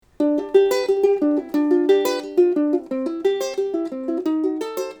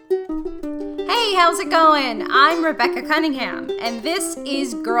how's it going? I'm Rebecca Cunningham, and this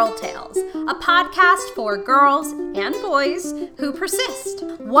is Girl Tales, a podcast for girls and boys who persist.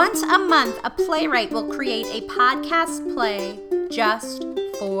 Once a month, a playwright will create a podcast play just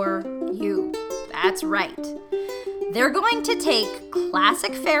for you. That's right. They're going to take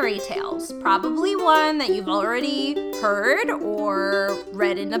classic fairy tales, probably one that you've already heard or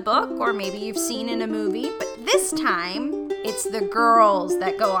read in a book, or maybe you've seen in a movie, but this time, it's the girls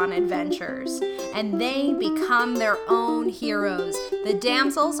that go on adventures, and they become their own heroes. The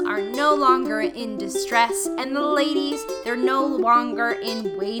damsels are no longer in distress, and the ladies, they're no longer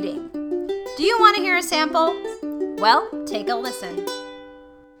in waiting. Do you want to hear a sample? Well, take a listen.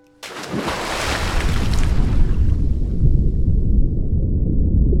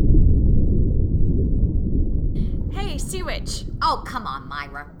 Sea Witch. Oh, come on,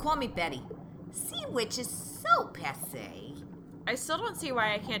 Myra. Call me Betty. Sea Witch is so passé. I still don't see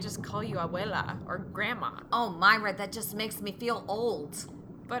why I can't just call you Abuela or Grandma. Oh, Myra, that just makes me feel old.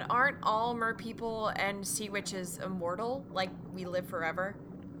 But aren't all merpeople and sea witches immortal? Like, we live forever?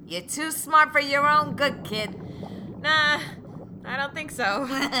 You're too smart for your own good, kid. Nah, I don't think so.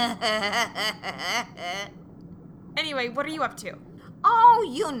 Anyway, what are you up to? Oh,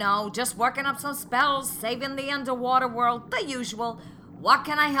 you know, just working up some spells, saving the underwater world, the usual. What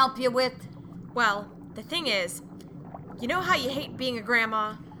can I help you with? Well, the thing is, you know how you hate being a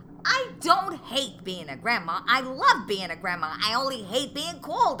grandma? I don't hate being a grandma. I love being a grandma. I only hate being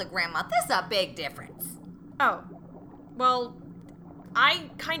called a grandma. There's a big difference. Oh, well, I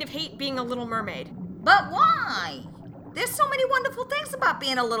kind of hate being a little mermaid. But why? There's so many wonderful things about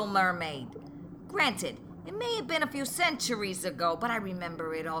being a little mermaid. Granted, it may have been a few centuries ago, but I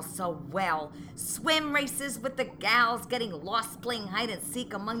remember it all so well. Swim races with the gals, getting lost playing hide and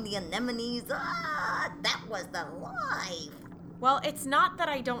seek among the anemones. That was the life. Well, it's not that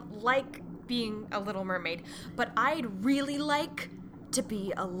I don't like being a little mermaid, but I'd really like to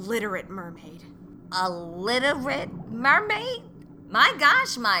be a literate mermaid. A literate mermaid? My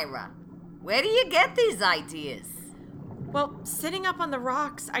gosh, Myra, where do you get these ideas? Well, sitting up on the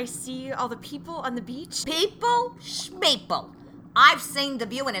rocks, I see all the people on the beach. People? Schmeeple. I've seen the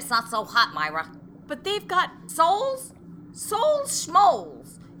view and it's not so hot, Myra. But they've got souls? Souls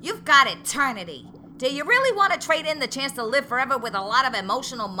schmoles. You've got eternity. Do you really want to trade in the chance to live forever with a lot of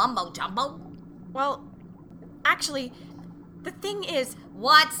emotional mumbo-jumbo? Well, actually, the thing is...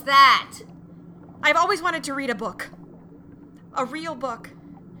 What's that? I've always wanted to read a book. A real book.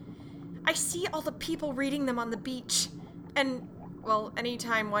 I see all the people reading them on the beach. And, well,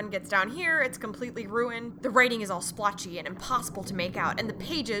 anytime one gets down here, it's completely ruined. The writing is all splotchy and impossible to make out, and the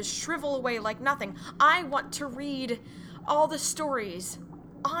pages shrivel away like nothing. I want to read all the stories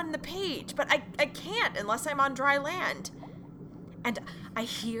on the page, but I can't unless I'm on dry land. And I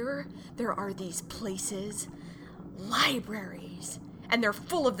hear there are these places, libraries, and they're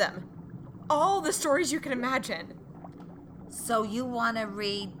full of them. All the stories you can imagine. So you want to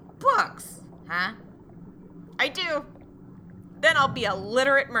read books, huh? I do. Then I'll be a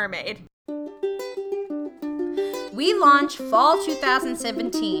literate mermaid. We launch fall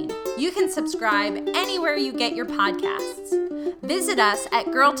 2017. You can subscribe anywhere you get your podcasts. Visit us at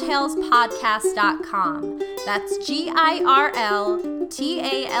girltalespodcast.com. That's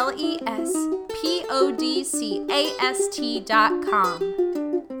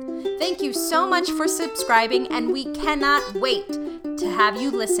girltalespodcast.com. Thank you so much for subscribing, and we cannot wait to have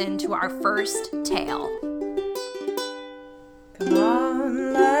you listen to our first tale. Come on.